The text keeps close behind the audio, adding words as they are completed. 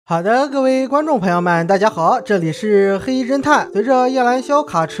好的，各位观众朋友们，大家好，这里是黑衣侦探。随着夜来宵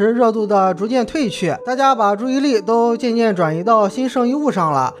卡池热度的逐渐退去，大家把注意力都渐渐转移到新圣遗物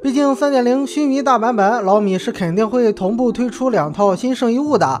上了。毕竟 3.0 须弥大版本，老米是肯定会同步推出2套新圣遗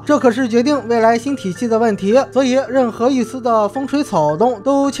物的，这可是决定未来新体系的问题。所以任何一丝的风吹草动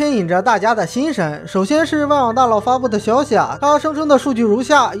都牵引着大家的心神。首先是外网大佬发布的消息啊，他声称的数据如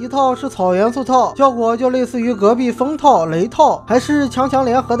下：一套是草元素套，效果就类似于隔壁风套、雷套，还是强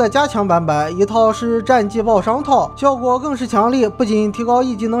联合的加强版本；一套是战绩爆伤套，效果更是强力，不仅提高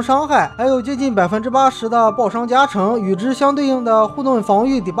一技能伤害，还有接近 80% 的爆伤加成，与之相对应的互动防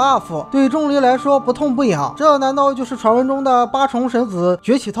御 debuff， 对重力来说不痛不痒。这难道就是传闻中的8重神子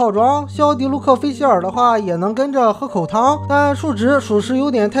崛起套装？肖迪卢克菲希尔的话也能跟着喝口汤，但数值属实有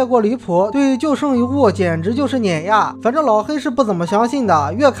点太过离谱，对旧圣遗物简直就是碾压。反正老黑是不怎么相信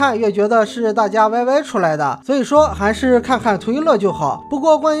的，越看越觉得是大家歪出来的，所以说还是看看推乐就好。不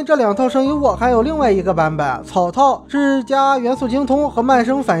过关于这2套圣遗物还有另外一个版本，草套是加元素精通和慢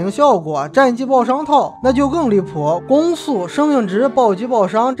生反应效果，战绩爆伤套那就更离谱，攻速、生命值、暴击爆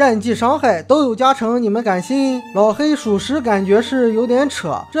伤、战绩伤害都有加成，你们敢信？老黑属实感觉是有点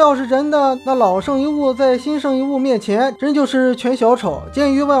扯，这要是真的，那老圣遗物在新圣遗物面前真就是全小丑。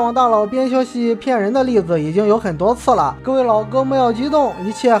鉴于外网大佬编消息骗人的例子已经有很多次了，各位老哥们要激动，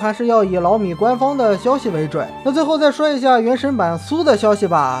一切还是要以老米官方的消息为准。那最后再说一下原神版苏的消息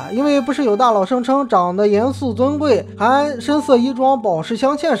吧，因为不是有大佬声称长得严肃尊贵，含深色衣装、宝石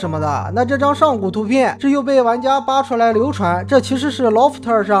镶嵌什么的，那这张上古图片这又被玩家扒出来流传，这其实是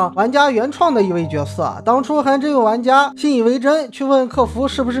Lofter 上玩家原创的一位角色，当初还真有玩家信以为真，去问客服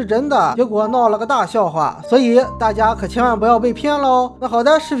是不是真的，结果闹了个大笑话，所以大家可千万不要被骗喽。那好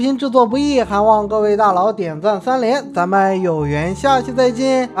的，视频制作不易，还望各位大佬点赞3连，咱们有缘下期再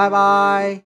见，拜拜。